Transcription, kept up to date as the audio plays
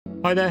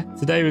Hi there,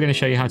 today we're going to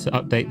show you how to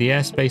update the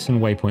Airspace and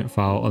Waypoint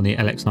file on the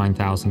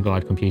LX9000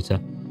 glide computer.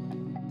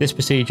 This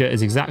procedure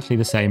is exactly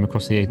the same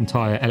across the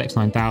entire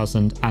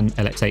LX9000 and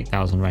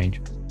LX8000 range.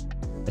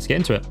 Let's get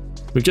into it.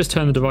 We've just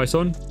turned the device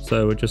on,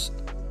 so we'll just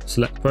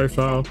select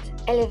profile,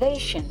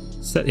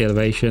 elevation, set the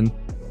elevation,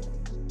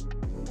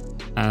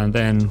 and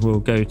then we'll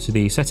go to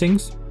the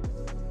settings,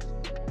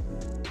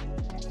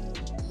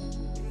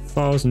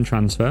 files and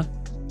transfer,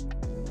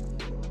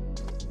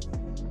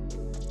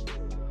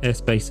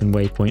 Airspace and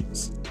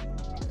Waypoints,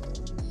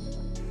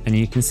 and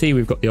you can see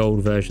we've got the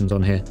old versions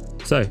on here.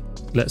 So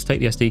let's take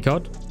the SD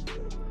card,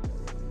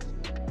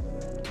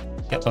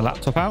 get the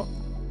laptop out.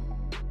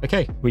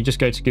 Okay, we just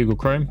go to Google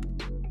Chrome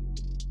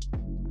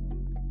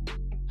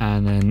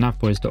and then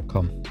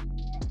navboys.com.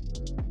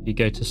 You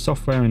go to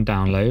software and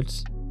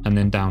downloads and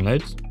then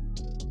downloads,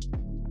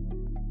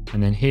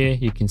 and then here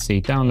you can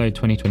see download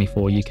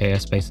 2024 UK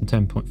Airspace and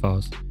 10-point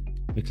files.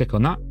 We click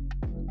on that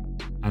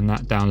and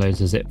that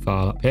downloads a zip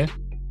file up here.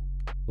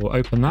 We'll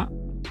open that,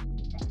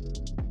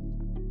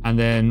 and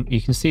then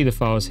you can see the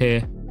files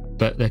here,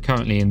 but they're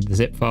currently in the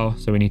zip file,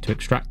 so we need to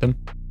extract them.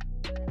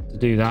 To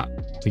do that,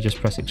 we just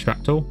press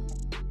extract all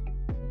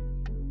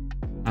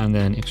and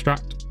then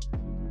extract.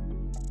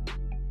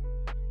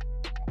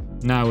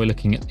 Now we're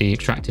looking at the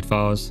extracted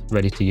files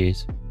ready to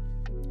use.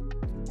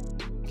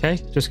 Okay,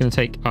 just going to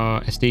take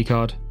our SD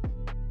card,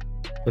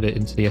 put it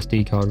into the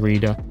SD card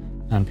reader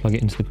and plug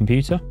it into the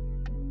computer,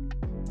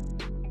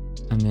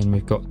 and then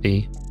we've got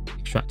the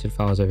extracted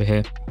files over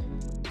here.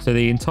 So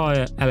the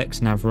entire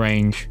LXNav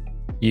range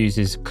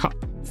uses cup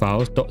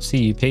files .cup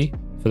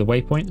for the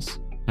waypoints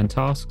and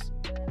tasks,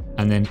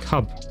 and then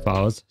cub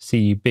files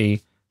CUB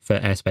for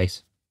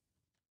airspace.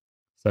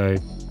 So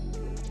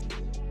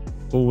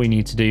all we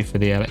need to do for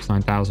the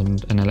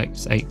LX9000 and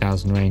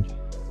LX8000 range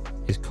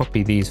is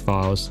copy these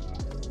files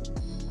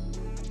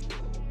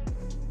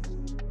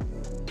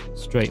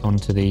straight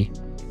onto the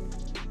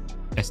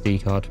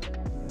SD card.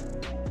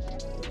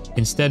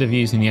 Instead of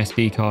using the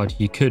SD card,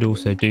 you could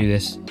also do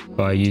this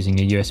by using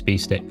a USB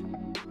stick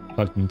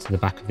plugged into the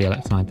back of the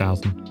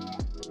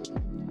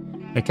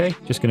LX9000. Okay,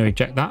 just going to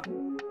eject that.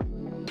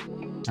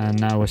 And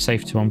now we're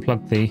safe to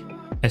unplug the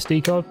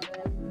SD card.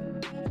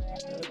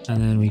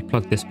 And then we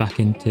plug this back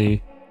into,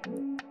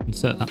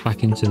 insert that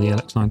back into the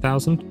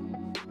LX9000.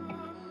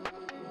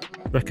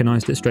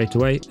 Recognized it straight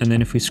away. And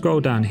then if we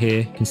scroll down here,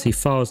 you can see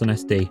files on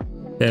SD.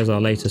 There's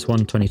our latest one,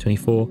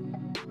 2024.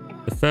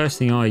 The first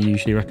thing I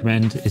usually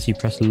recommend is you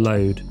press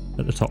load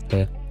at the top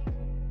there.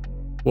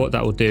 What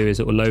that will do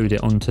is it will load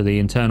it onto the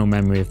internal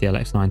memory of the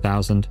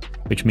LX9000,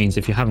 which means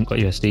if you haven't got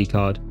your SD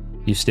card,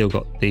 you've still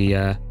got the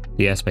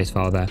airspace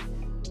file there.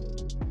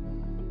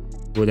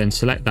 We'll then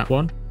select that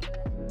one.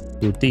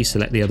 We'll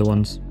deselect the other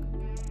ones.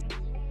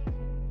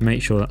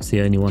 Make sure that's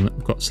the only one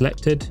that got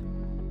selected.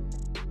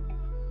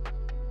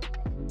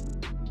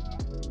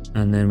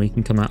 And then we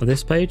can come out of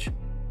this page.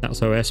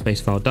 That's our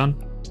airspace file done.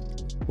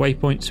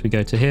 Waypoints, we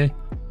go to here,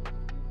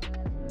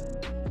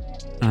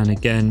 and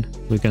again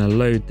we're going to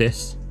load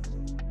this.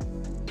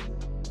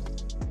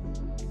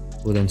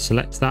 We'll then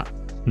select that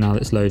now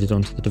that it's loaded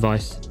onto the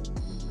device,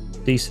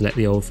 deselect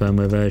the old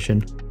firmware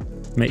version,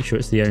 make sure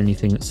it's the only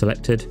thing that's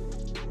selected,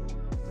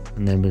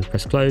 and then we'll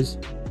press close,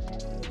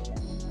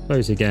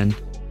 close again,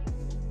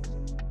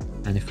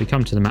 and if we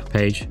come to the map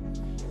page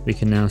we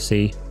can now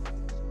see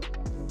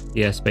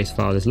the airspace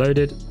file is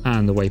loaded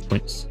and the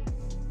waypoints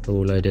are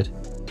all loaded.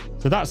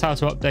 So that's how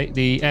to update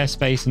the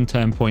airspace and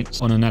turn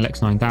points on an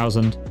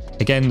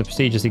LX9000. Again, the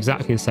procedure is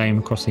exactly the same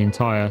across the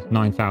entire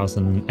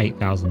 9000 and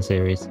 8000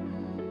 series.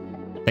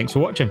 Thanks for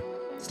watching.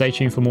 Stay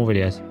tuned for more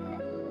videos.